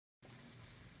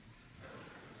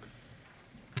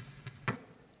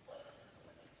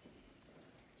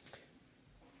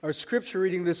Our scripture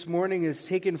reading this morning is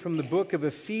taken from the book of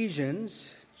Ephesians,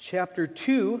 chapter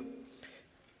 2.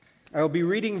 I will be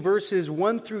reading verses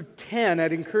 1 through 10.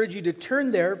 I'd encourage you to turn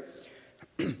there.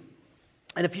 And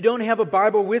if you don't have a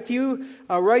Bible with you,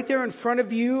 right there in front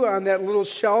of you on that little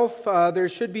shelf, there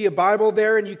should be a Bible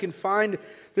there, and you can find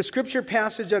the scripture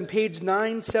passage on page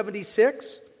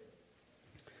 976.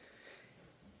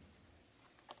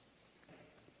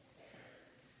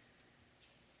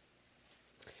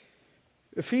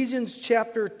 Ephesians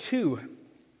chapter 2,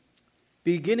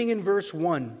 beginning in verse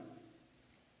 1.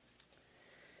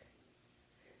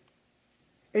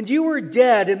 And you were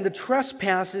dead in the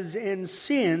trespasses and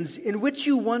sins in which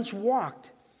you once walked,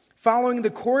 following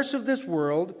the course of this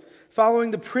world,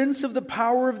 following the prince of the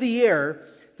power of the air,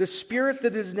 the spirit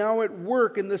that is now at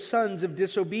work in the sons of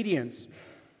disobedience,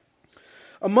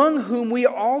 among whom we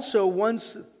also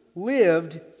once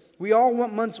lived. We all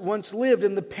once lived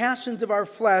in the passions of our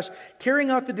flesh,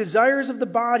 carrying out the desires of the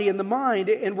body and the mind,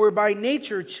 and were by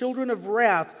nature children of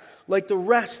wrath, like the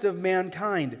rest of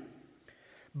mankind.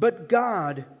 But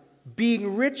God,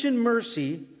 being rich in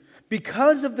mercy,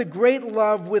 because of the great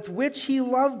love with which He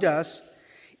loved us,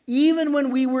 even when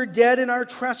we were dead in our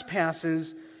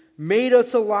trespasses, made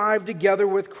us alive together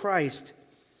with Christ.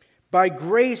 By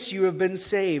grace you have been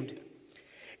saved,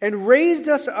 and raised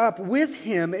us up with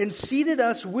Him and seated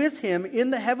us with Him in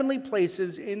the heavenly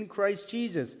places in Christ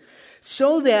Jesus,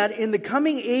 so that in the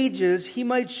coming ages He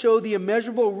might show the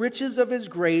immeasurable riches of His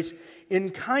grace in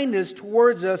kindness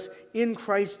towards us in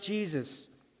Christ Jesus.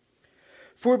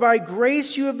 For by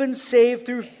grace you have been saved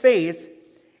through faith,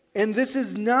 and this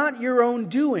is not your own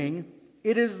doing,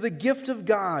 it is the gift of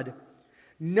God,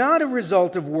 not a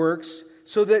result of works,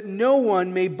 so that no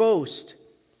one may boast.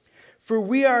 For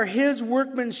we are His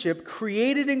workmanship,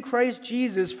 created in Christ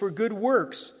Jesus for good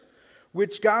works,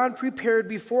 which God prepared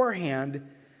beforehand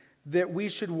that we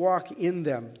should walk in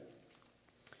them.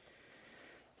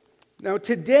 Now,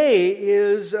 today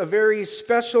is a very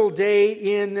special day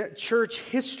in church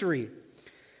history.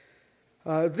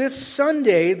 This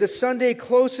Sunday, the Sunday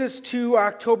closest to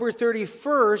October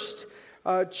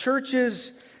 31st,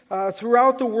 churches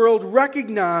throughout the world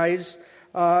recognize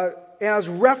as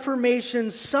Reformation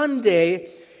Sunday.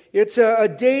 It's a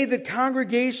day that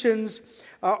congregations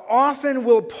often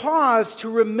will pause to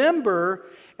remember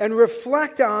and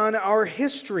reflect on our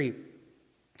history.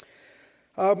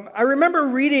 I remember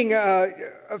reading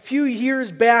a few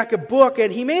years back a book,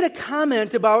 and he made a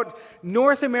comment about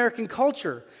North American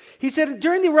culture. He said,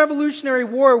 during the Revolutionary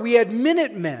War, we had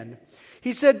Minutemen.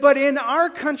 He said, but in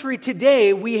our country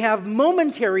today, we have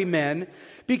momentary men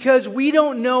because we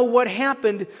don't know what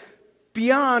happened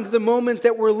beyond the moment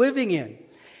that we're living in.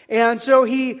 And so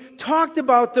he talked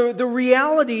about the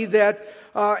reality that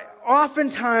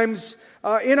oftentimes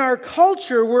in our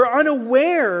culture we're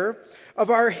unaware of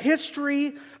our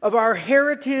history, of our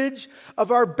heritage,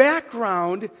 of our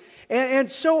background. And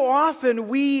so often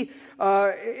we,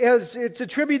 as it's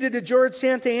attributed to George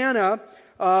Santayana,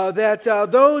 that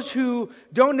those who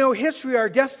don't know history are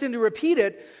destined to repeat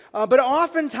it. But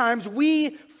oftentimes we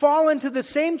fall into the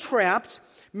same traps,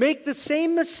 make the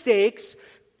same mistakes,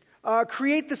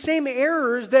 create the same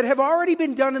errors that have already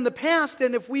been done in the past.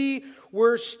 And if we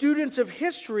were students of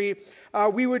history,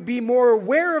 we would be more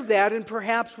aware of that and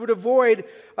perhaps would avoid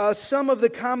some of the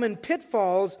common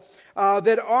pitfalls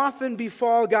that often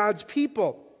befall God's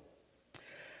people.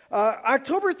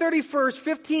 October 31st,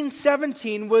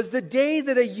 1517 was the day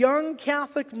that a young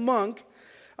Catholic monk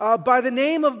by the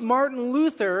name of Martin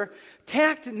Luther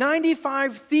tacked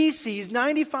 95 theses,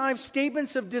 95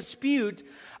 statements of dispute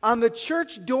on the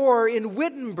church door in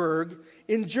Wittenberg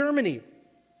in Germany.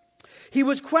 He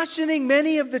was questioning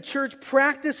many of the church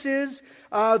practices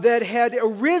that had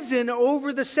arisen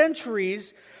over the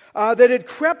centuries, that had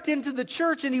crept into the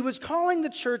church, and he was calling the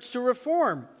church to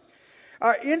reform.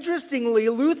 Interestingly,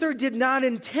 Luther did not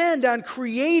intend on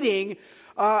creating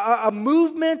a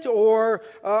movement or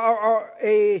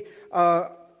a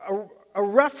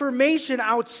reformation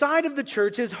outside of the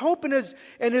church. His hope and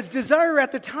his desire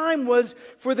at the time was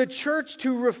for the church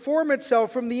to reform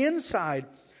itself from the inside.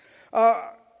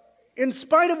 In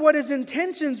spite of what his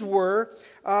intentions were,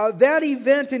 that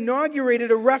event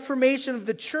inaugurated a reformation of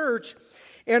the church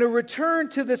and a return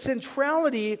to the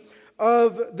centrality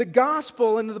of the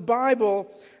gospel and the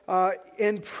Bible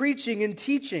and preaching and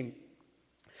teaching.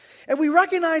 And we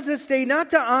recognize this day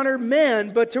not to honor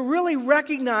men, but to really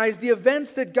recognize the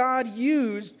events that God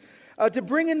used to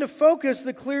bring into focus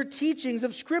the clear teachings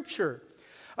of Scripture.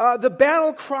 The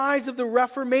battle cries of the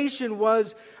Reformation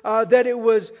was that it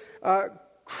was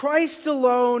Christ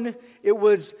alone, it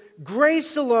was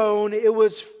grace alone, it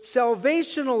was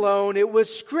salvation alone, it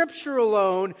was Scripture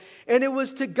alone, and it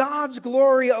was to God's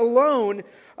glory alone.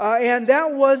 And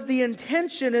that was the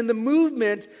intention and the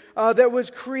movement that was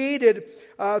created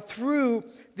through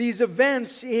these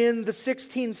events in the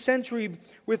 16th century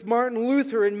with Martin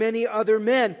Luther and many other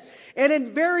men. And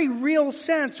in very real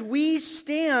sense, we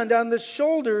stand on the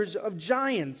shoulders of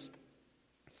giants.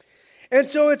 And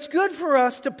so it's good for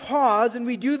us to pause, and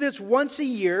we do this once a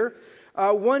year,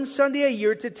 one Sunday a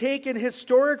year, to take an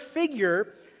historic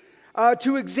figure,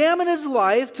 to examine his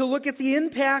life, to look at the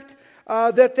impact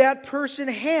that person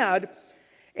had,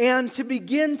 and to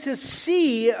begin to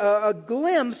see a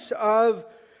glimpse of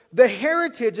the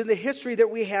heritage and the history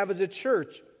that we have as a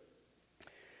church.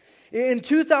 In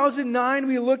 2009,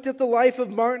 we looked at the life of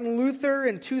Martin Luther.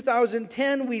 In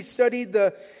 2010, we studied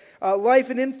the life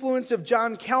and influence of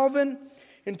John Calvin.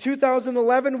 In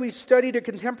 2011, we studied a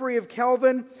contemporary of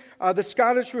Calvin, the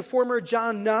Scottish reformer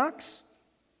John Knox.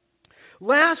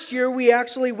 Last year, we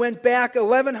actually went back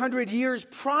 1,100 years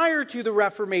prior to the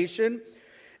Reformation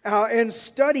and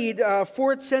studied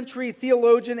 4th century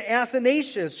theologian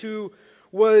Athanasius, who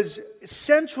was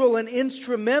central and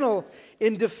instrumental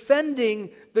in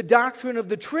defending the doctrine of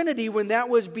the Trinity when that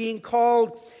was being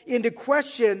called into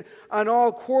question on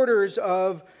all quarters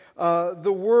of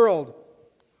the world.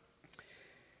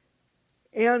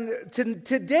 And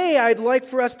today I'd like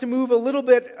for us to move a little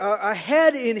bit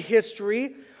ahead in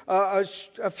history,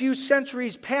 a few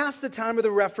centuries past the time of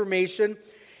the Reformation,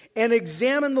 and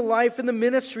examine the life and the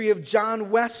ministry of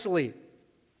John Wesley.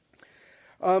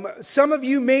 Some of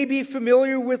you may be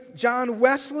familiar with John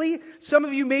Wesley. Some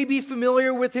of you may be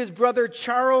familiar with his brother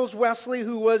Charles Wesley,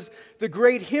 who was the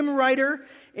great hymn writer.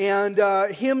 And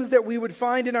hymns that we would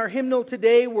find in our hymnal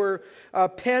today were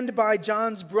penned by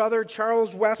John's brother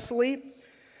Charles Wesley.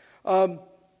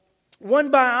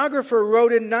 One biographer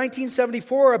wrote in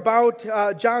 1974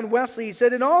 about John Wesley. He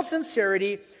said, "In all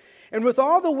sincerity, and with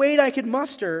all the weight I could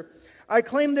muster, I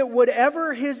claim that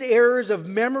whatever his errors of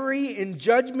memory in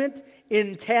judgment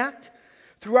intact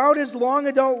throughout his long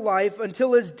adult life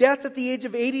until his death at the age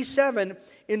of 87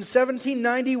 in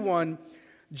 1791,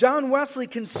 John Wesley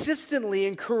consistently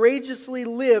and courageously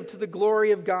lived to the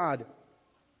glory of God."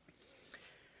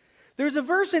 There's a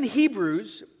verse in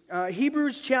Hebrews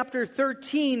chapter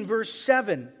 13, verse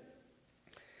 7.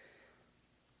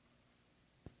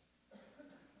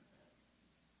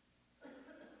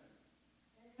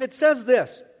 It says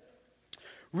this: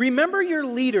 "Remember your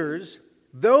leaders,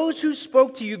 those who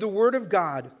spoke to you the word of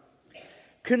God.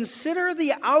 Consider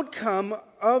the outcome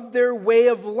of their way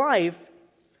of life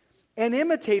and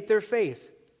imitate their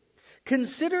faith."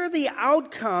 Consider the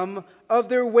outcome of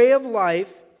their way of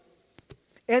life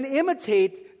and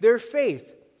imitate their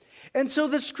faith. And so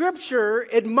the Scripture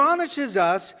admonishes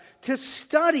us to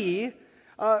study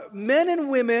men and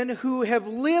women who have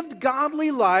lived godly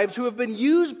lives, who have been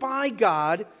used by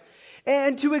God,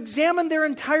 and to examine their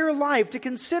entire life, to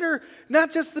consider not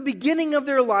just the beginning of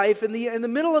their life and the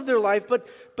middle of their life,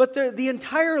 but the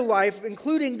entire life,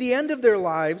 including the end of their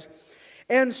lives.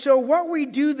 And so what we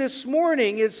do this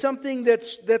morning is something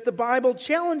that the Bible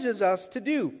challenges us to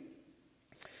do.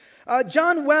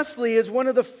 John Wesley is one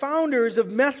of the founders of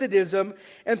Methodism,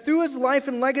 and through his life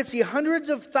and legacy, hundreds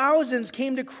of thousands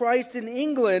came to Christ in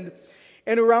England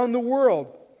and around the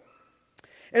world.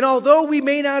 And although we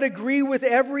may not agree with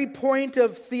every point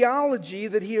of theology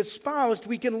that he espoused,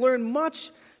 we can learn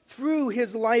much through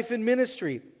his life and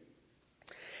ministry.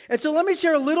 And so let me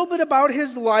share a little bit about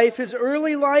his life, his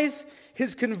early life,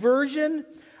 his conversion,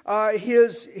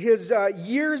 his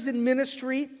years in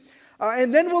ministry.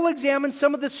 And then we'll examine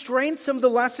some of the strengths, some of the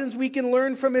lessons we can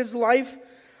learn from his life,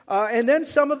 and then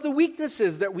some of the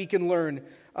weaknesses that we can learn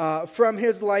from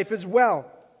his life as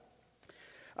well.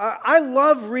 I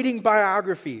love reading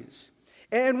biographies.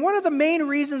 And one of the main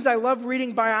reasons I love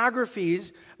reading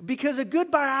biographies, because a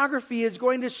good biography is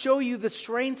going to show you the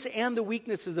strengths and the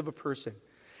weaknesses of a person.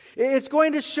 It's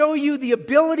going to show you the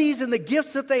abilities and the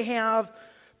gifts that they have,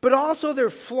 but also their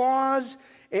flaws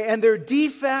and their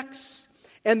defects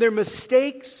and their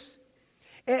mistakes.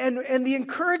 And the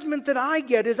encouragement that I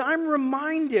get is I'm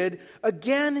reminded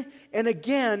again and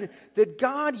again that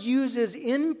God uses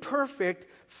imperfect,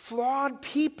 flawed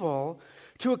people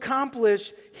to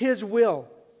accomplish His will.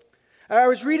 I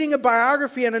was reading a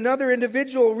biography on another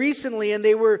individual recently, and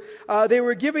they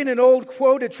were giving an old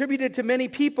quote attributed to many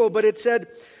people, but it said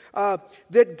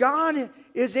that God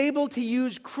is able to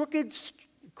use crooked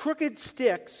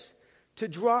sticks to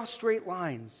draw straight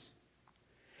lines.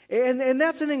 And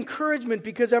that's an encouragement,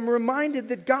 because I'm reminded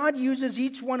that God uses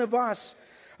each one of us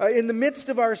in the midst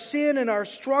of our sin and our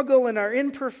struggle and our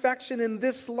imperfection in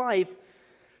this life,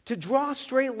 to draw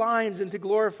straight lines and to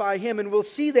glorify Him. And we'll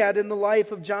see that in the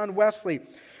life of John Wesley.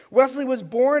 Wesley was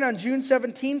born on June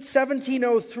 17,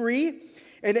 1703,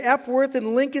 in Epworth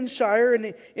in Lincolnshire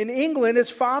in England. His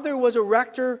father was a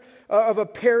rector of a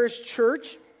parish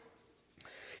church.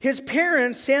 His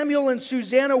parents, Samuel and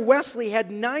Susanna Wesley,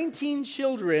 had 19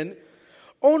 children.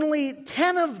 Only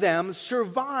 10 of them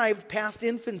survived past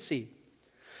infancy.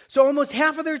 So almost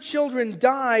half of their children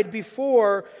died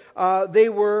before they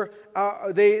were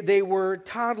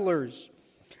toddlers.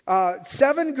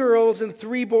 7 girls and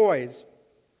 3 boys.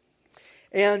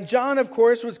 And John, of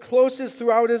course, was closest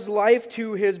throughout his life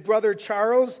to his brother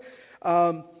Charles.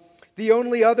 The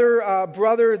only other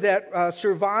brother that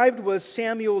survived was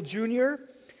Samuel Jr.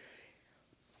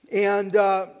 And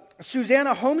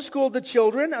Susanna homeschooled the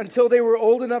children until they were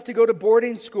old enough to go to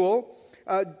boarding school.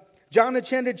 John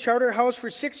attended Charterhouse for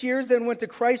 6 years, then went to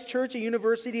Christ Church, a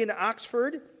university in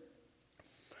Oxford.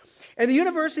 And the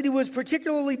university was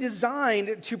particularly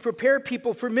designed to prepare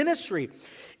people for ministry.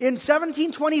 In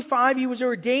 1725, he was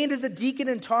ordained as a deacon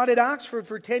and taught at Oxford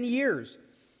for 10 years.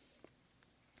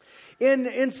 In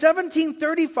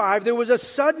 1735, there was a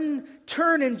sudden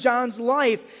turn in John's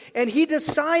life, and he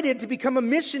decided to become a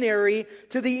missionary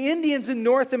to the Indians in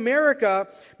North America,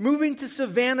 moving to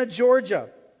Savannah, Georgia.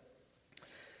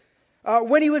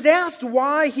 When he was asked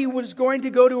why he was going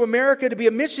to go to America to be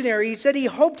a missionary, he said he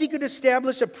hoped he could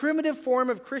establish a primitive form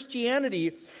of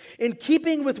Christianity in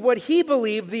keeping with what he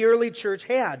believed the early church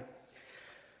had.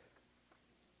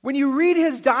 When you read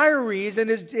his diaries and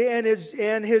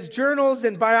his journals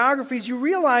and biographies, you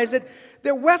realize that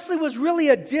Wesley was really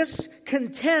a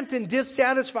discontent and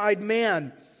dissatisfied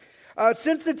man.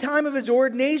 Since the time of his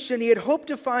ordination, he had hoped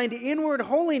to find inward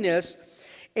holiness,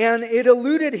 and it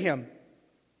eluded him.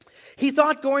 He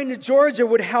thought going to Georgia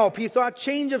would help. He thought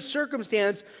change of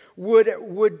circumstance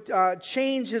would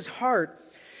change his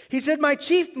heart. He said, "My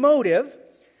chief motive,"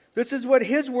 this is what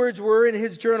his words were in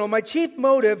his journal, "my chief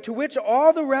motive, to which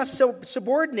all the rest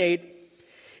subordinate,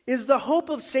 is the hope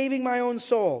of saving my own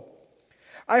soul.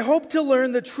 I hope to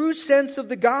learn the true sense of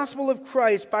the gospel of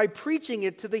Christ by preaching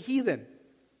it to the heathen."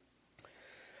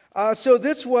 So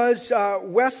this was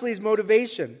Wesley's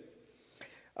motivation.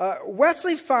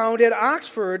 Wesley found at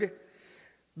Oxford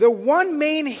the one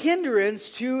main hindrance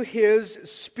to his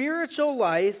spiritual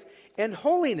life and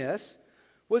holiness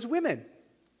was women.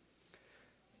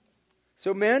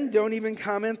 So men, don't even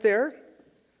comment there.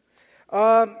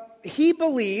 He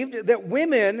believed that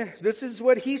women, this is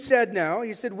what he said now,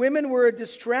 he said women were a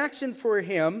distraction for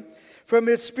him from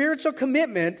his spiritual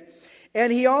commitment,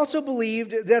 and he also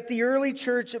believed that the early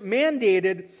church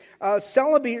mandated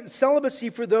celibacy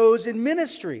for those in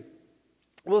ministry.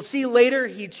 We'll see later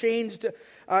he changed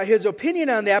his opinion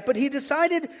on that, but he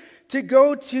decided to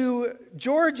go to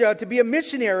Georgia to be a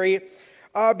missionary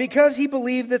because he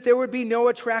believed that there would be no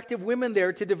attractive women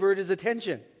there to divert his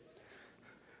attention.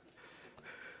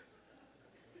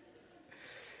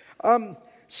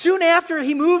 Soon after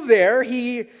he moved there,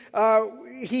 he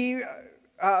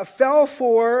fell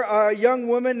for a young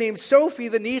woman named Sophie,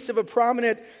 the niece of a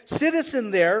prominent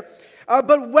citizen there.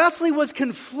 But Wesley was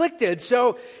conflicted,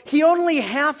 so he only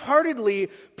half-heartedly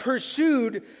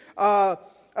pursued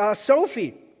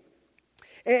Sophie.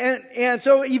 And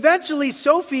so eventually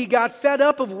Sophie got fed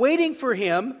up of waiting for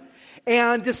him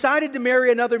and decided to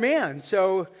marry another man.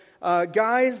 So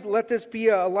guys, let this be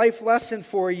a life lesson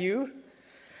for you.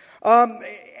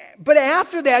 But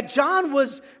after that, John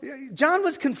was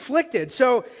conflicted.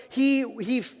 So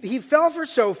he fell for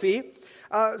Sophie.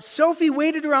 Sophie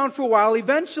waited around for a while.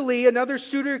 Eventually, another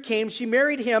suitor came. She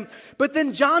married him. But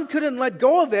then John couldn't let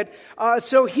go of it.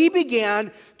 So he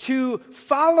began to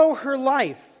follow her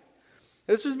life.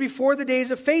 This was before the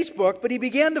days of Facebook, but he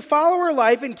began to follow her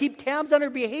life and keep tabs on her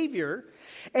behavior.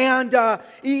 And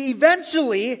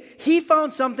eventually, he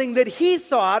found something that he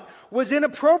thought was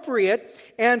inappropriate.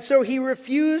 And so he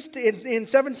refused, in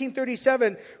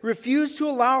 1737, refused to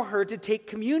allow her to take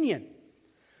communion.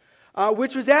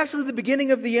 Which was actually the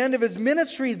beginning of the end of his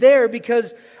ministry there,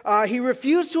 because he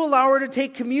refused to allow her to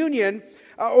take communion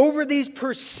over these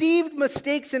perceived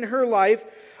mistakes in her life.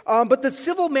 But the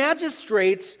civil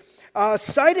magistrates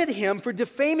cited him for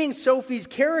defaming Sophie's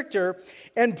character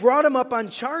and brought him up on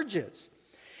charges.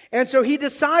 And so he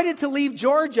decided to leave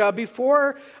Georgia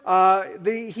before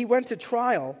he went to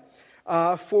trial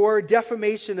for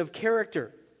defamation of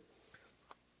character.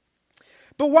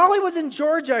 But while he was in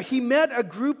Georgia, he met a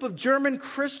group of German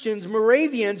Christians,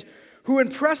 Moravians, who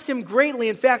impressed him greatly.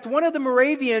 In fact, one of the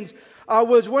Moravians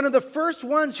was one of the first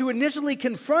ones who initially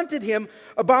confronted him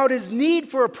about his need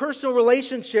for a personal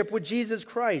relationship with Jesus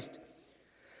Christ.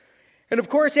 And of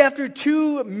course, after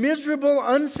 2 miserable,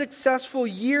 unsuccessful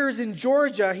years in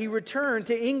Georgia, he returned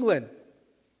to England.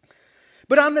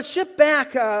 But on the ship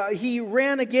back, he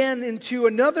ran again into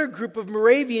another group of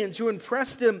Moravians who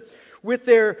impressed him with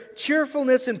their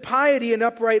cheerfulness and piety and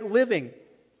upright living.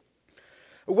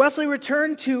 Wesley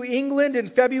returned to England in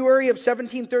February of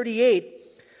 1738.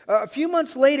 A few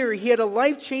months later, he had a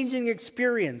life-changing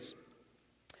experience.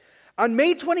 On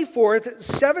May 24th,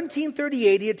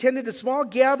 1738, he attended a small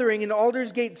gathering in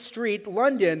Aldersgate Street,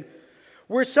 London,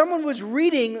 where someone was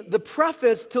reading the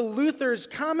preface to Luther's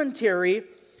commentary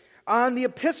on the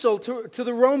epistle to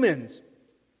the Romans.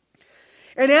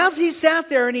 And as he sat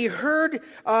there and he heard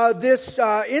this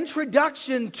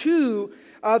introduction to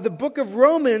the book of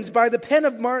Romans by the pen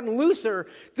of Martin Luther,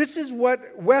 this is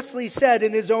what Wesley said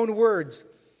in his own words.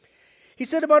 He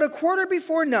said, about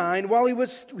 9:15, while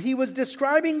he was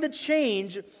describing the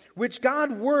change which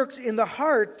God works in the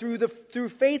heart through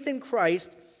faith in Christ,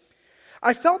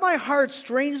 I felt my heart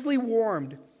strangely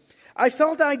warmed. I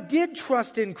felt I did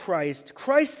trust in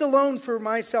Christ alone for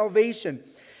my salvation,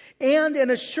 and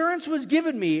an assurance was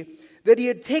given me that He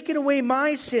had taken away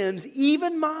my sins,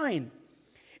 even mine,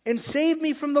 and saved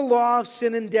me from the law of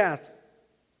sin and death.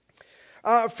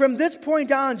 From this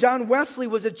point on, John Wesley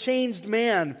was a changed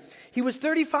man. He was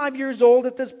 35 years old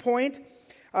at this point.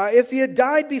 If he had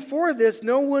died before this,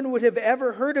 no one would have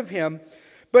ever heard of him.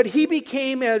 But he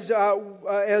became, as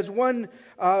one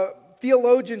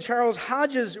theologian, Charles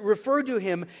Hodges, referred to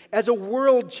him, as a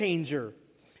world changer,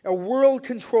 a world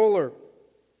controller.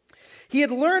 He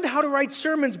had learned how to write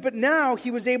sermons, but now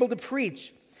he was able to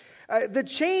preach. The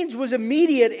change was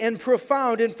immediate and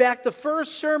profound. In fact, the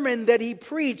first sermon that he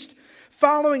preached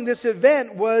following this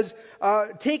event was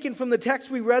taken from the text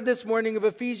we read this morning of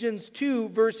Ephesians 2,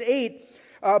 verse 8.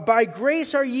 By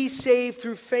grace are ye saved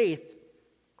through faith.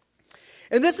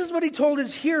 And this is what he told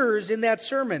his hearers in that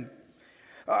sermon.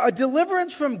 A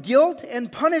deliverance from guilt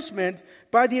and punishment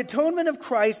by the atonement of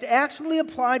Christ actually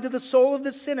applied to the soul of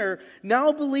the sinner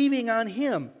now believing on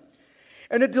Him.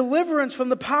 And a deliverance from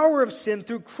the power of sin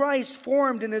through Christ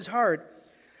formed in his heart,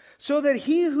 so that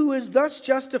he who is thus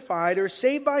justified or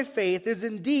saved by faith is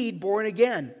indeed born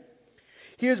again.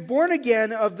 He is born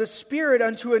again of the Spirit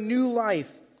unto a new life.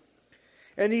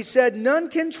 And he said, none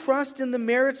can trust in the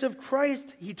merits of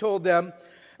Christ, he told them,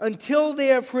 until they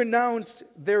have renounced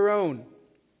their own.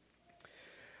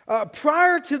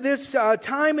 Prior to this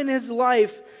time in his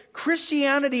life,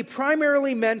 Christianity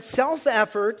primarily meant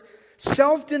self-effort,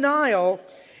 self-denial,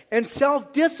 and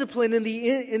self-discipline in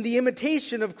the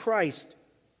imitation of Christ.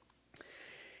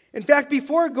 In fact,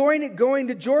 before going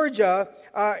to Georgia,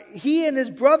 he and his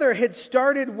brother had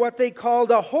started what they called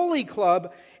a Holy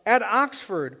Club at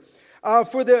Oxford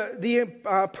for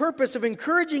the purpose of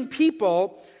encouraging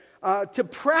people to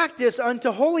practice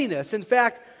unto holiness. In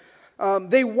fact,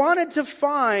 they wanted to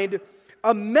find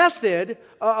a method,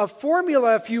 a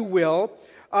formula, if you will,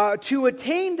 to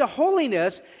attain to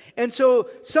holiness. And so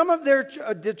some of their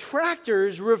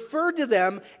detractors referred to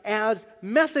them as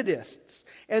Methodists.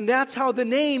 And that's how the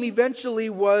name eventually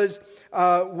was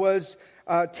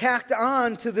tacked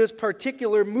on to this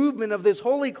particular movement of this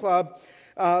Holy Club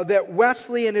that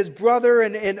Wesley and his brother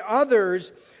and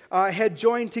others had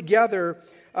joined together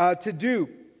to do.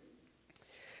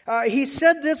 He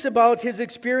said this about his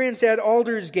experience at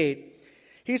Aldersgate.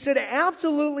 He said,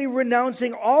 absolutely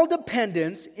renouncing all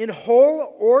dependence, in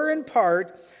whole or in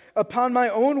part, upon my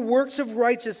own works of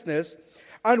righteousness,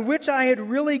 on which I had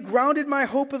really grounded my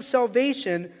hope of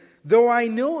salvation, though I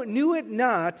knew it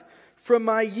not from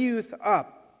my youth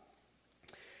up.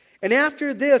 And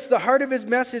after this, the heart of his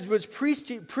message was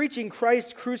preaching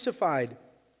Christ crucified.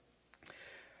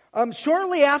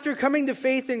 Shortly after coming to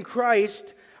faith in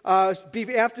Christ,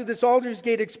 after this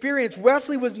Aldersgate experience,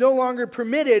 Wesley was no longer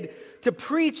permitted to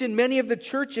preach in many of the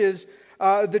churches,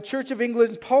 the Church of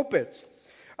England pulpits.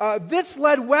 This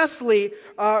led Wesley,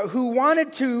 who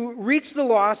wanted to reach the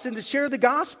lost and to share the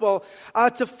gospel,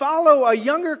 to follow a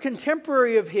younger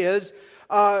contemporary of his,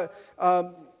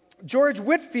 George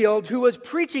Whitefield, who was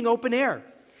preaching open air.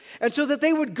 And so that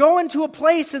they would go into a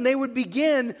place and they would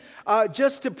begin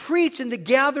just to preach and to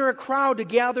gather a crowd, to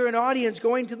gather an audience,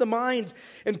 going to the mines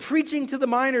and preaching to the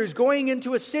miners, going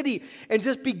into a city and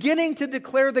just beginning to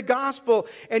declare the gospel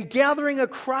and gathering a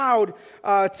crowd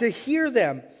to hear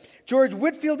them. George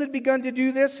Whitefield had begun to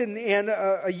do this, and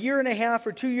a year and a half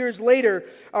or 2 years later,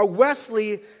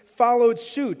 Wesley followed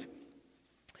suit.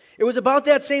 It was about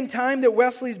that same time that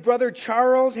Wesley's brother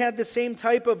Charles had the same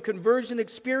type of conversion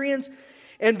experience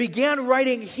and began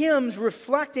writing hymns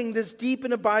reflecting this deep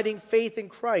and abiding faith in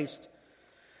Christ.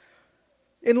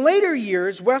 In later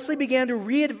years, Wesley began to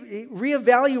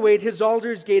reevaluate his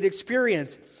Aldersgate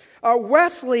experience.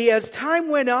 Wesley, as time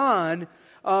went on,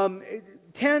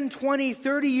 10, 20,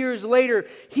 30 years later,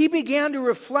 he began to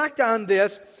reflect on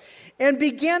this and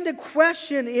began to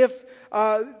question if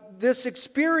this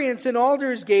experience in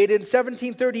Aldersgate in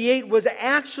 1738 was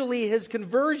actually his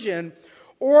conversion,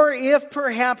 or if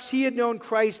perhaps he had known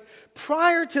Christ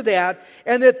prior to that,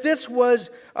 and that this was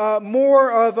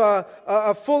more of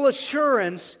a full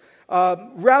assurance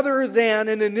rather than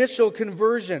an initial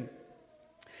conversion.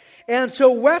 And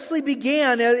so Wesley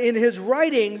began in his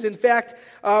writings, in fact,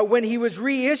 when he was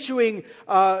reissuing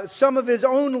some of his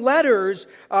own letters,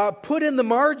 put in the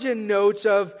margin notes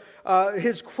of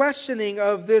his questioning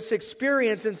of this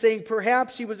experience and saying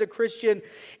perhaps he was a Christian,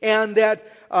 and that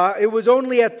it was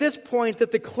only at this point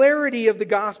that the clarity of the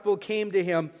gospel came to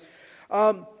him.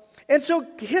 And so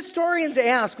historians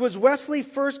ask, was Wesley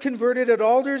first converted at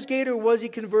Aldersgate, or was he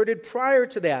converted prior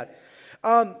to that?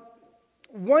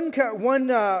 One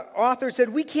author said,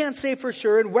 we can't say for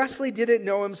sure, and Wesley didn't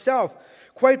know himself.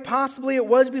 Quite possibly it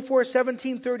was before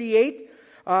 1738,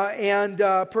 and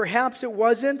perhaps it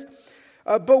wasn't.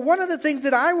 But one of the things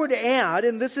that I would add,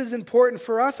 and this is important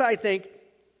for us, I think,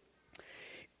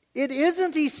 it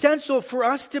isn't essential for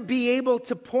us to be able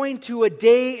to point to a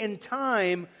day and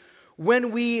time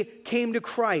when we came to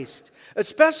Christ.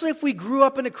 Especially if we grew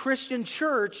up in a Christian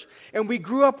church and we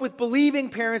grew up with believing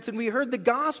parents and we heard the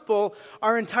gospel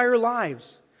our entire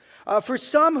lives. For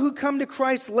some who come to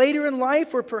Christ later in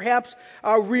life, or perhaps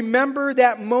remember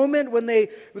that moment when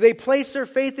they placed their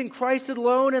faith in Christ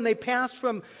alone and they passed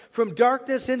from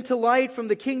darkness into light, from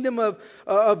the kingdom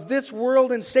of this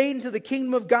world and Satan to the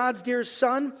kingdom of God's dear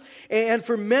Son. And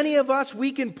for many of us,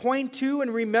 we can point to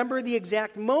and remember the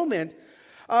exact moment.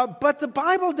 But the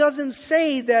Bible doesn't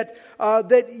say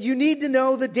that you need to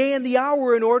know the day and the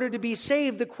hour in order to be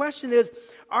saved. The question is,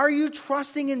 are you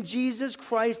trusting in Jesus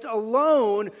Christ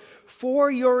alone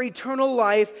for your eternal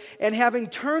life, and having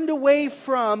turned away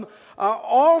from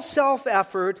all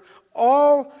self-effort,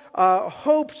 all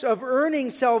hopes of earning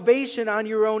salvation on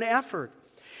your own effort?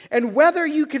 And whether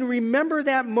you can remember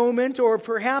that moment, or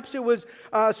perhaps it was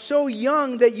so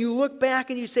young that you look back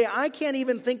and you say, I can't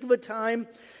even think of a time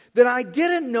that I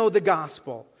didn't know the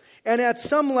gospel, and at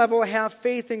some level have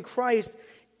faith in Christ,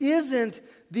 isn't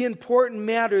the important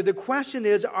matter. The question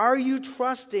is, are you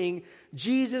trusting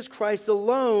Jesus Christ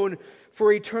alone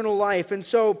for eternal life? And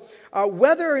so,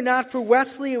 whether or not for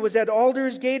Wesley it was at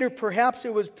Aldersgate, or perhaps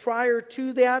it was prior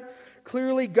to that,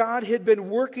 clearly God had been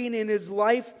working in his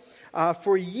life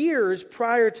for years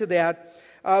prior to that.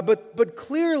 But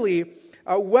clearly,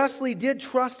 Wesley did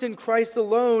trust in Christ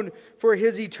alone for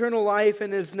his eternal life,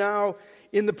 and is now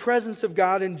in the presence of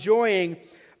God, enjoying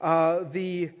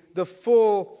the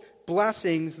full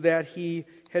blessings that he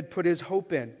had put his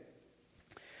hope in.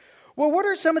 Well, what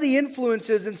are some of the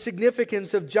influences and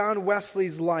significance of John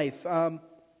Wesley's life? Well,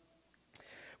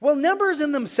 numbers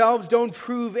in themselves don't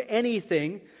prove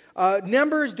anything.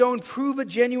 Numbers don't prove a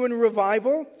genuine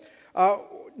revival.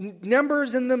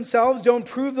 Numbers in themselves don't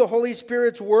prove the Holy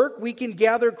Spirit's work. We can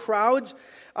gather crowds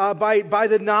by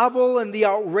the novel and the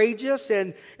outrageous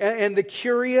and the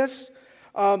curious.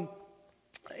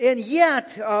 And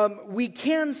yet, we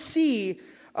can see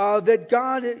that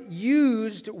God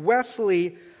used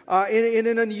Wesley in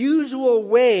an unusual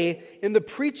way in the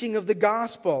preaching of the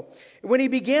gospel. When he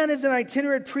began as an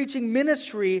itinerant preaching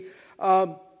ministry,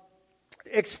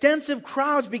 extensive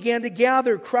crowds began to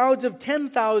gather, crowds of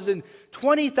 10,000,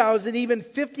 20,000, even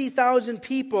 50,000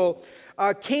 people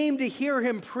came to hear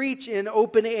him preach in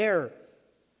open air.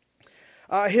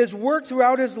 His work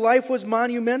throughout his life was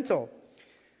monumental.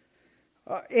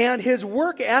 And his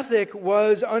work ethic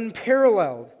was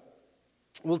unparalleled.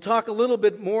 We'll talk a little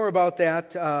bit more about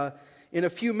that in a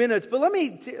few minutes. But let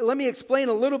me explain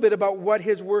a little bit about what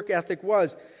his work ethic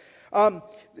was.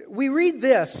 We read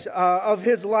this of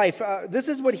his life. This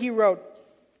is what he wrote.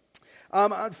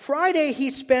 On Friday, he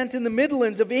spent in the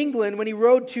Midlands of England when he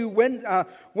rode to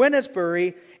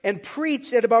Wednesbury and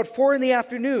preached at about 4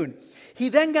 p.m. He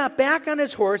then got back on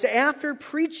his horse after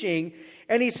preaching,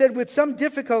 and he said with some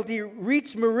difficulty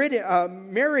reached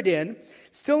Meriden,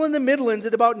 still in the Midlands,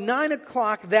 at about 9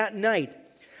 o'clock that night.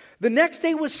 The next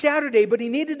day was Saturday, but he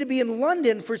needed to be in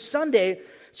London for Sunday,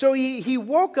 so he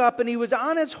woke up and he was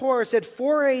on his horse at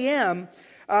 4 a.m.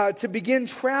 To begin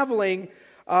traveling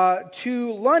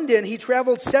to London. He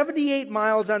traveled 78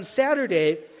 miles on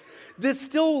Saturday. This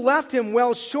still left him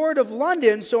well short of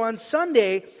London, so on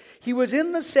Sunday, he was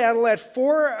in the saddle at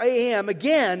 4 a.m.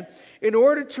 again in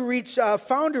order to reach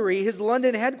Foundry, his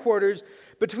London headquarters,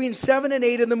 between 7 and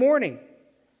 8 in the morning.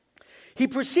 He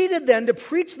proceeded then to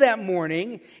preach that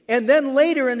morning, and then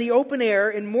later in the open air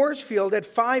in Mooresfield at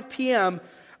 5 p.m.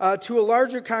 To a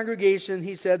larger congregation,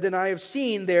 he said, than I have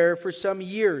seen there for some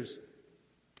years.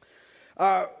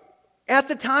 At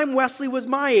the time, Wesley was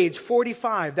my age,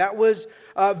 45. That was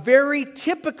very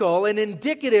typical and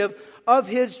indicative of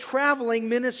his traveling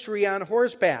ministry on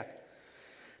horseback.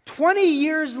 20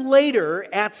 years later,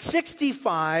 at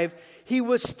 65, he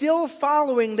was still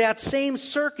following that same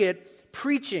circuit,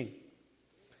 preaching.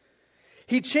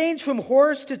 He changed from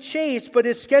horse to chase, but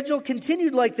his schedule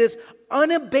continued like this,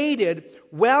 unabated,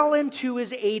 well into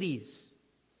his 80s.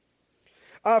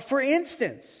 For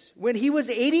instance, when he was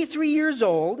 83 years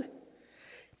old,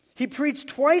 he preached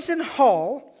twice in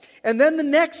Hull, and then the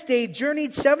next day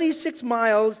journeyed 76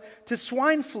 miles to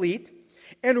Swinefleet.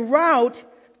 En route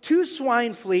to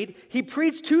Swinefleet, he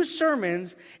preached 2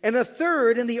 sermons and a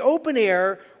third in the open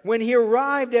air when he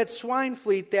arrived at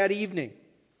Swinefleet that evening.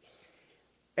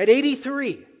 At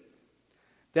 83,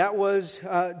 that was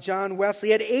John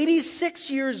Wesley. At 86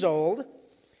 years old,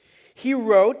 he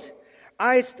wrote,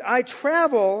 I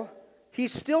travel, he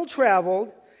still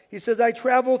traveled. He says, I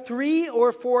travel 3,000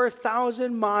 or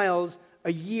 4,000 miles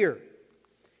a year.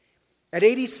 At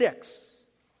 86.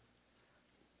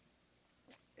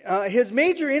 His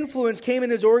major influence came in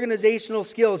his organizational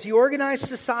skills. He organized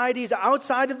societies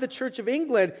outside of the Church of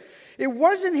England. It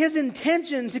wasn't his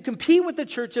intention to compete with the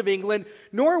Church of England,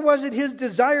 nor was it his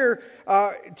desire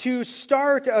to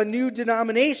start a new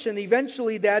denomination.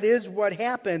 Eventually, that is what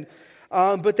happened.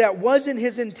 But that wasn't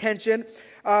his intention.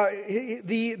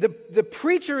 The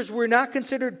preachers were not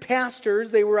considered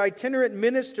pastors. They were itinerant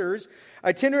ministers,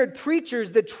 itinerant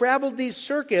preachers that traveled these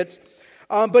circuits.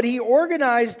 But he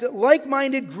organized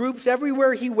like-minded groups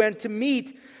everywhere he went to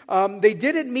meet. They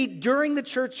didn't meet during the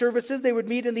church services. They would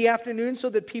meet in the afternoon so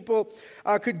that people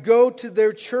could go to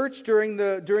their church during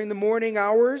the morning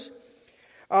hours.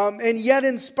 And yet,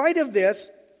 in spite of this,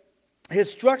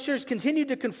 his structures continued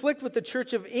to conflict with the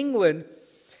Church of England,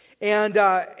 and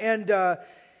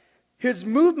his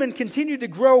movement continued to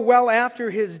grow well after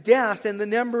his death, and the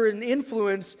number and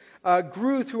influence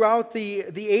grew throughout the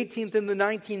 18th and the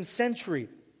 19th century.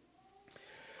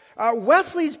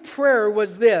 Wesley's prayer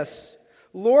was this: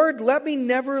 Lord, let me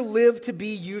never live to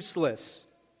be useless.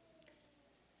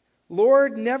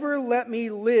 Lord, never let me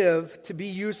live to be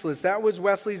useless. That was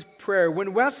Wesley's prayer.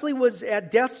 When Wesley was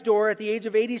at death's door at the age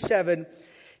of 87,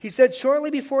 he said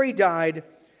shortly before he died,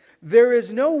 there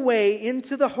is no way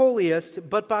into the holiest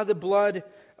but by the blood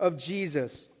of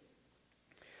Jesus.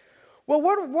 Well,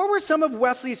 what were some of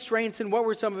Wesley's strengths and what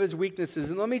were some of his weaknesses?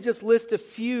 And let me just list a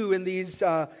few in these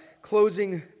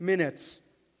closing minutes.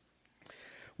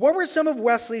 What were some of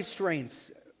Wesley's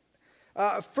strengths?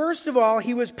 First of all,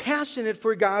 he was passionate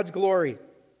for God's glory.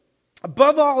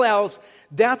 Above all else,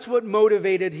 that's what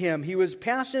motivated him. He was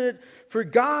passionate for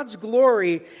God's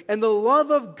glory, and the love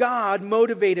of God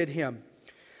motivated him.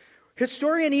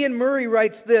 Historian Ian Murray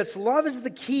writes this: love is the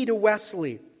key to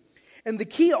Wesley, and the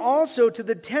key also to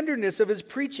the tenderness of his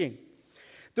preaching.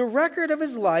 The record of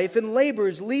his life and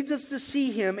labors leads us to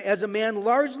see him as a man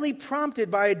largely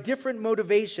prompted by a different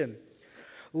motivation.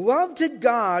 Love to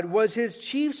God was his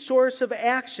chief source of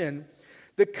action,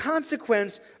 the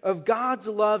consequence of God's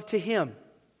love to him.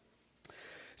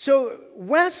 So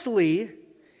Wesley,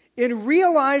 in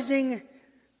realizing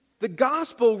the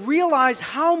gospel, realized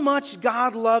how much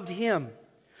God loved him,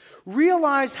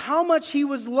 realized how much he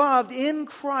was loved in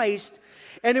Christ,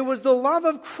 and it was the love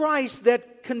of Christ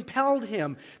that compelled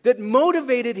him, that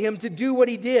motivated him to do what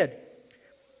he did.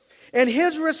 And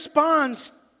his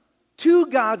response to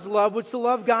God's love was to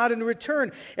love God in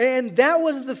return. And that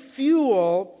was the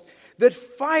fuel that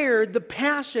fired the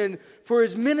passion for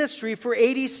his ministry for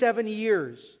 87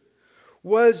 years.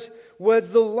 Was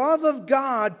the love of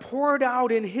God poured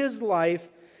out in his life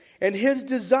and his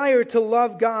desire to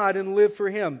love God and live for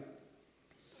him.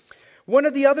 One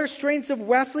of the other strengths of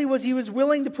Wesley was he was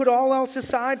willing to put all else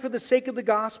aside for the sake of the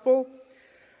gospel.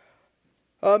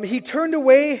 He turned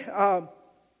away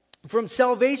from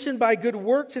salvation by good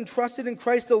works and trusted in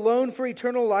Christ alone for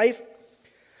eternal life.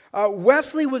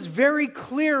 Wesley was very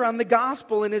clear on the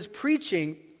gospel in his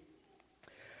preaching.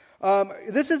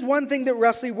 This is one thing that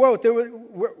Wesley wrote.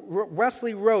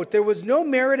 There was no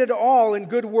merit at all in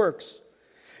good works.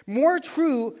 More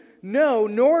true, no,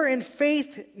 nor in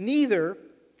faith neither.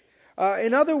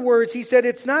 In other words, he said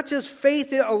it's not just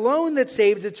faith alone that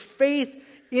saves, it's faith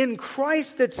in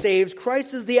Christ that saves.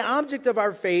 Christ is the object of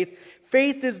our faith.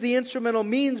 Faith is the instrumental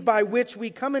means by which we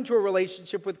come into a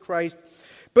relationship with Christ.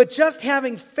 But just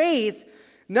having faith,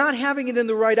 not having it in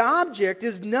the right object,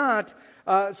 is not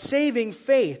saving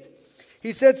faith.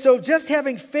 He said, so just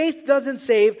having faith doesn't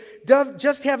save,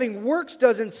 just having works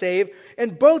doesn't save,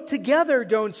 and both together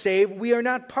don't save. We are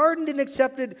not pardoned and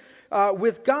accepted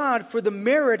with God for the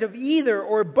merit of either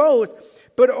or both,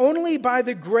 but only by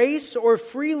the grace or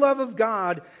free love of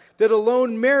God that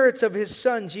alone merits of His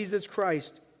Son, Jesus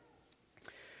Christ.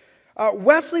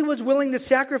 Wesley was willing to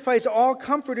sacrifice all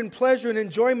comfort and pleasure and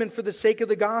enjoyment for the sake of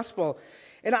the gospel.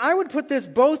 And I would put this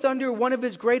both under one of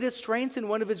his greatest strengths and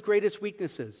one of his greatest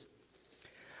weaknesses.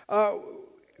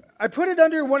 I put it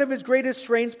under one of his greatest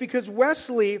strengths because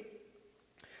Wesley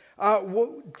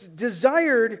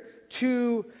desired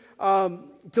to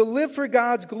live for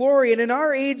God's glory. And in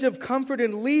our age of comfort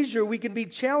and leisure, we can be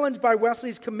challenged by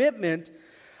Wesley's commitment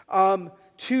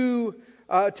to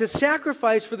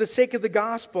sacrifice for the sake of the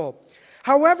gospel.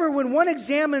 However, when one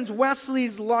examines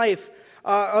Wesley's life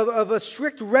of a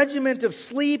strict regiment of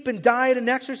sleep and diet and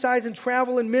exercise and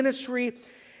travel and ministry,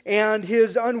 and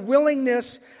his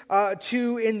unwillingness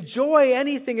to enjoy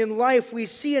anything in life, we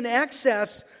see an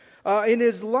excess in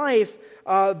his life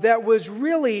that was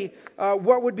really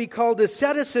what would be called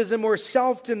asceticism or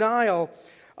self-denial,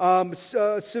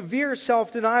 severe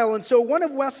self-denial. And so one of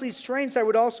Wesley's strengths, I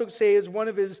would also say, is one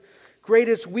of his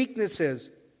greatest weaknesses.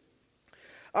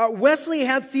 Wesley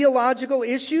had theological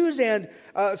issues, and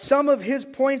some of his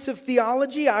points of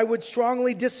theology I would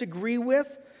strongly disagree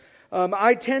with.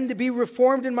 I tend to be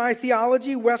Reformed in my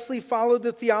theology. Wesley followed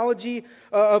the theology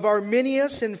of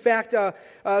Arminius. In fact,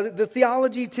 the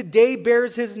theology today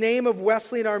bears his name of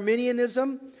Wesleyan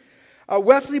Arminianism.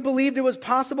 Wesley believed it was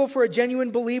possible for a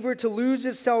genuine believer to lose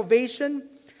his salvation.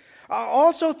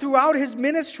 Also, throughout his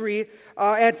ministry,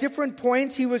 at different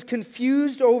points, he was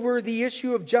confused over the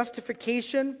issue of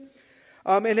justification.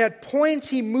 And at points,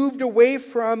 he moved away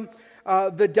from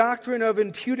the doctrine of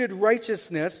imputed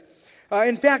righteousness.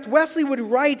 In fact, Wesley would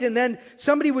write, and then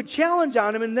somebody would challenge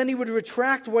on him, and then he would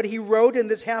retract what he wrote,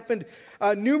 and this happened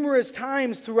numerous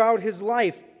times throughout his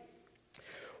life.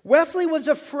 Wesley was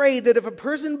afraid that if a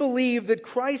person believed that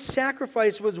Christ's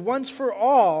sacrifice was once for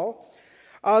all,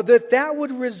 that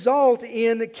would result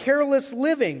in careless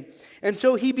living. And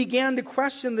so he began to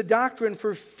question the doctrine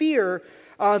for fear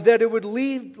that it would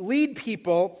lead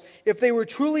people, if they were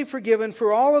truly forgiven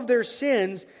for all of their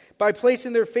sins by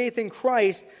placing their faith in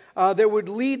Christ, that would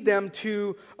lead them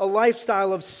to a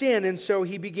lifestyle of sin. And so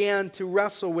he began to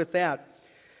wrestle with that.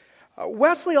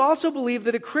 Wesley also believed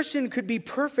that a Christian could be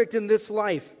perfect in this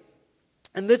life.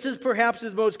 And this is perhaps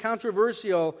his most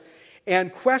controversial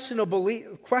and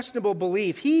questionable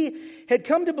belief. He had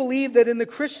come to believe that in the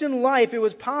Christian life, it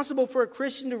was possible for a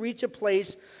Christian to reach a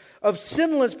place of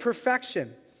sinless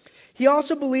perfection. He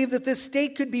also believed that this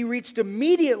state could be reached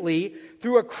immediately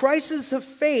through a crisis of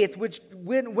faith,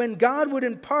 when God would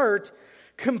impart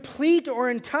complete or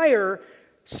entire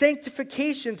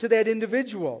sanctification to that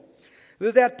individual.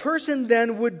 That person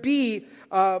then would be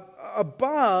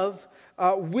above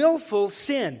willful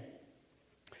sin.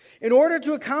 In order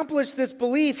to accomplish this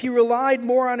belief, he relied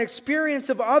more on experience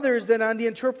of others than on the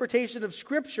interpretation of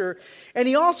Scripture, and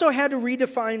he also had to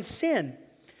redefine sin.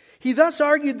 He thus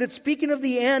argued that speaking of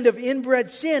the end of inbred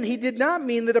sin, he did not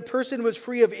mean that a person was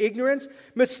free of ignorance,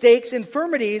 mistakes,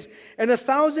 infirmities, and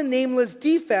 1,000 nameless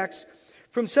defects.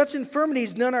 From such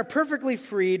infirmities, none are perfectly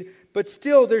freed, but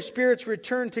still their spirits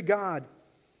return to God.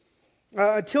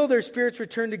 Until their spirits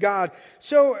return to God.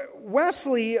 So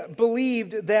Wesley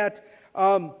believed that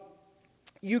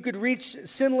you could reach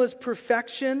sinless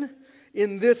perfection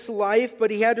in this life,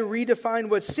 but he had to redefine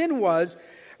what sin was.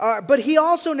 But he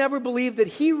also never believed that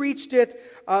he reached it,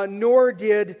 nor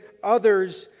did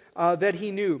others that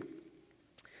he knew.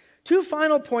 Two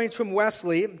final points from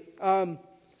Wesley.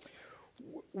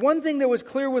 One thing that was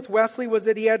clear with Wesley was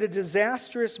that he had a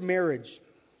disastrous marriage.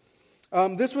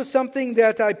 This was something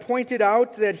that I pointed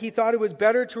out, that he thought it was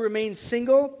better to remain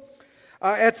single.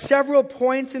 At several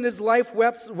points in his life,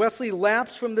 Wesley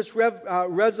lapsed from this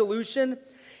resolution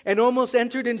and almost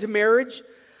entered into marriage.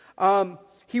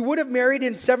 He would have married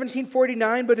in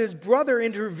 1749, but his brother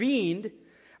intervened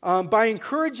by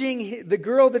encouraging the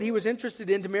girl that he was interested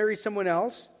in to marry someone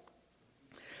else.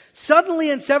 Suddenly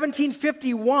in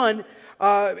 1751,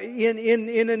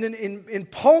 in an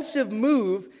impulsive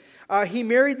move, he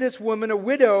married this woman, a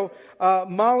widow,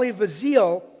 Molly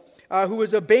Vazile, who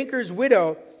was a banker's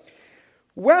widow.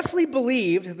 Wesley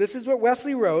believed, this is what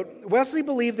Wesley wrote, Wesley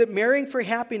believed that marrying for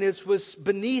happiness was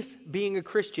beneath being a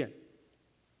Christian.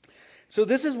 So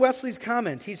this is Wesley's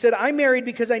comment. He said, "I married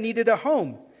because I needed a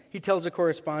home," he tells a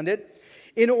correspondent,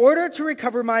 "in order to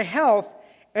recover my health,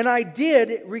 and I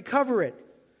did recover it.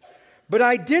 But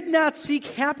I did not seek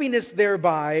happiness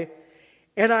thereby,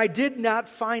 and I did not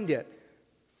find it."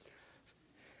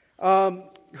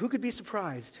 Who could be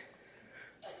surprised?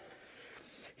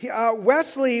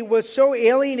 Wesley was so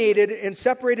alienated and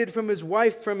separated from his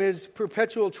wife from his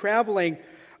perpetual traveling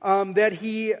that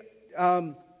he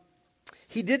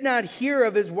did not hear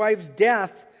of his wife's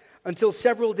death until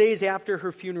several days after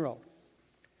her funeral.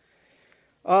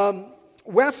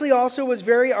 Wesley also was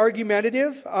very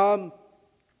argumentative.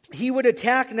 He would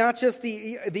attack not just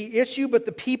the issue, but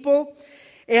the people.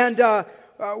 And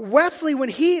Wesley, when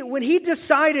he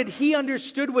decided he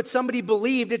understood what somebody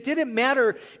believed, it didn't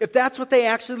matter if that's what they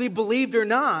actually believed or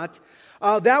not.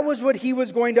 That was what he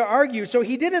was going to argue. So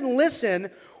he didn't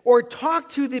listen or talk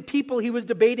to the people he was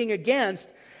debating against.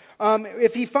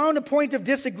 If he found a point of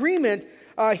disagreement,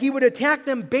 he would attack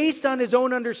them based on his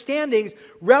own understandings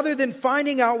rather than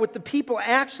finding out what the people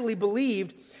actually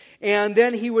believed. And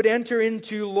then he would enter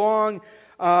into long,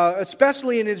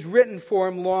 especially in his written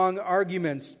form, long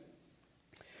arguments.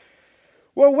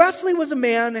 Well, Wesley was a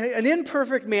man, an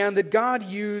imperfect man that God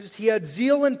used. He had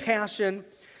zeal and passion.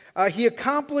 He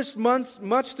accomplished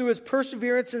much through his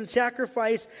perseverance and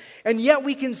sacrifice, and yet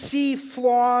we can see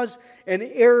flaws and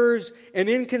errors and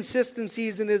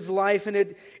inconsistencies in his life. And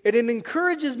it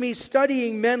encourages me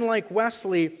studying men like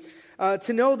Wesley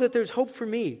to know that there's hope for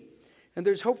me and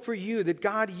there's hope for you, that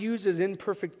God uses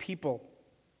imperfect people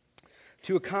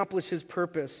to accomplish his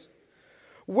purpose.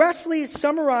 Wesley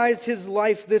summarized his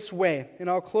life this way, and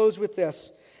I'll close with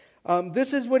this.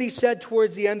 This is what he said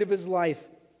towards the end of his life.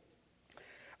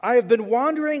 "I have been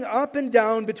wandering up and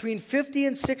down between 50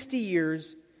 and 60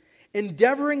 years,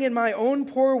 endeavoring in my own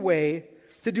poor way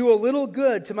to do a little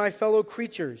good to my fellow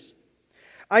creatures.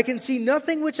 I can see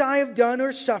nothing which I have done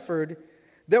or suffered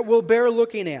that will bear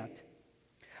looking at.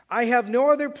 I have no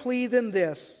other plea than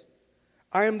this: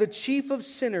 I am the chief of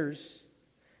sinners,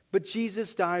 but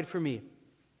Jesus died for me."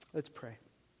 Let's pray.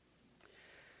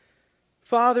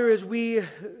 Father, as we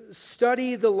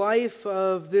study the life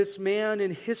of this man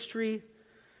in history,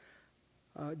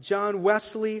 John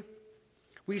Wesley,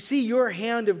 we see your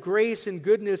hand of grace and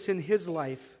goodness in his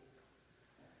life.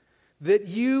 That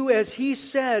you, as he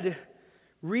said,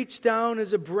 reached down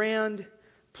as a brand,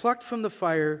 plucked from the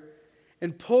fire,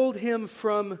 and pulled him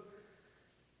from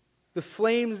the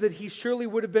flames that he surely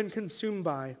would have been consumed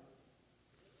by,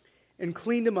 and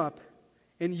cleaned him up,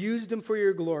 and used him for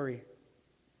your glory.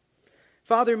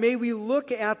 Father, may we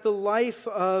look at the life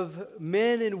of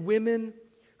men and women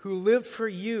who lived for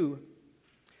you,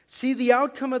 see the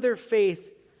outcome of their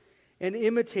faith, and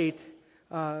imitate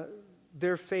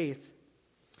their faith.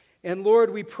 And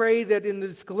Lord, we pray that in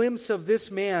this glimpse of this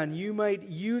man, you might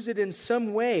use it in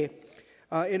some way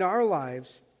in our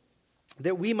lives,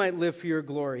 that we might live for your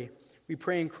glory. We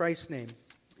pray in Christ's name.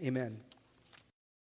 Amen.